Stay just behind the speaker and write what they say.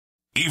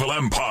Evil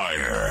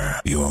Empire.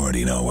 You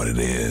already know what it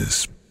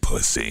is,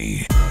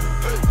 pussy.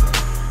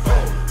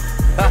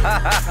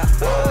 Ballin.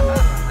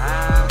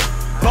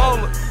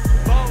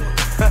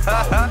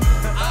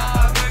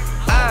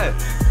 Ay,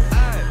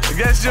 I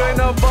guess you ain't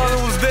know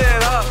Ballin was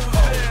dead, huh?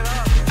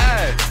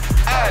 Ay,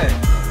 ay.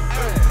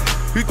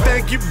 You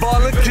think you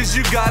ballin' cause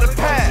you got a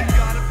pack.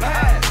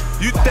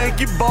 You think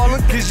you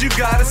ballin' cause you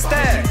got a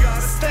stack.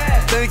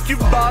 Think you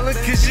ballin'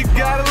 cause you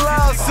got a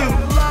lawsuit.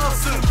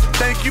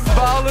 Think you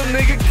ballin',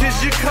 nigga,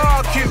 cause you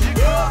car cute.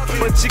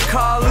 But you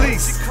call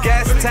lease,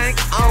 gas tank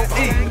on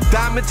E.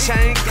 Diamond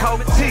chain,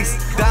 coke piece,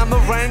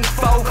 diamond ring,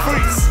 4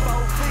 freaks.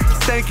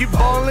 Think you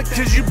ballin'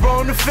 cause you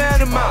blown the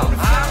phantom out.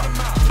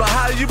 But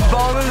how you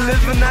ballin'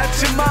 living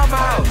at your mama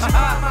house?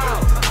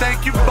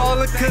 Think you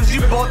ballin' cause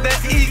you bought that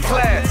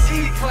E-Class.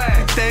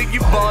 Think you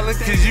ballin'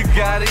 cause you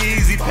got an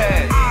easy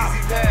pass.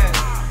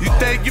 You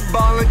think you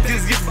ballin'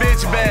 cause your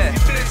bitch bad.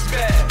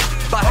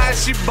 But how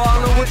she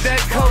ballin' with that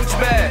coach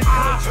bag?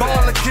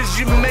 Ballin' cause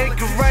you make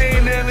it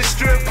rain in a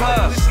strip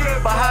club.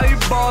 But how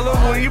you ballin'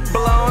 when you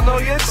blowin'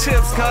 all your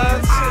chips,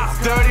 cuz?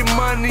 Dirty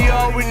money,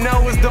 all we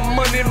know is the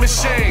money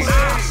machine.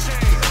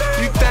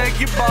 You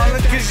think you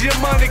ballin' cause your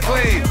money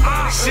clean.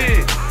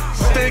 Shit,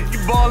 think you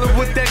ballin'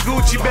 with that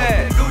Gucci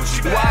bag.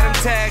 Why them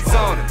tags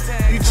on it?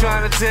 You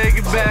tryna take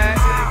it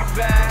back.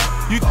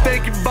 You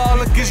think you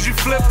ballin' cause you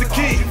flip the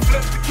key.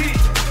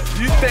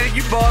 You think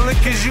you ballin'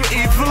 cause you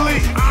eat filet.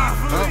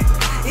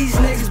 These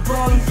niggas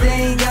ballin', they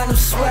ain't got no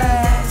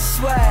swag.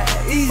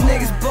 These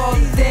niggas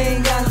ballin', they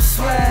ain't got no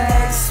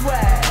swag.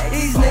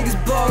 These niggas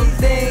ballin',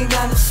 they ain't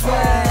got no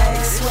swag.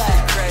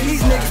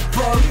 These niggas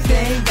ballin',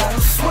 they ain't got no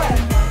swag.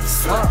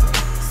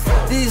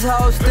 These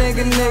hoes think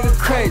a nigga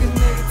crazy.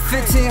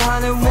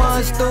 1500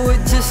 ones through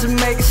it just to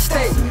make a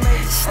statement.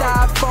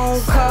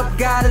 Styrofoam cup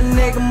got a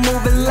nigga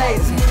moving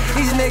lazy.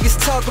 These niggas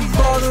talking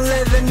ballin',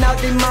 living out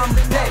they mama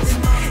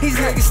basement. These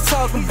niggas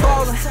talking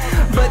ballin',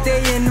 but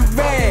they in the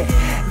red.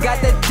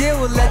 Got that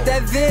deal, let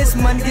that Vince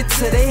money get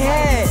to their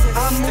head.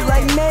 I'm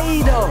like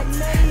Mado,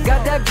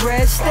 got that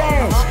bread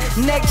stash.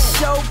 Next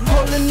show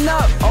pulling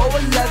up,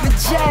 011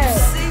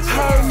 jazz.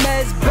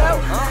 Hermes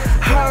belt,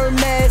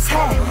 Hermes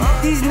hat.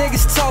 These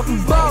niggas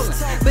talking ballin',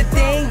 but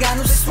they ain't got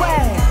no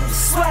swag.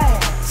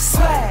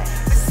 But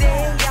they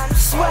ain't got no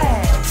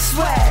swag.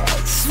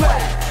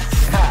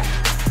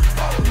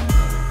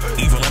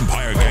 Evil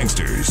Empire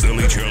gangsters,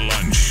 they'll eat your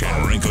lunch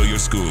and wrinkle your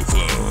scoop.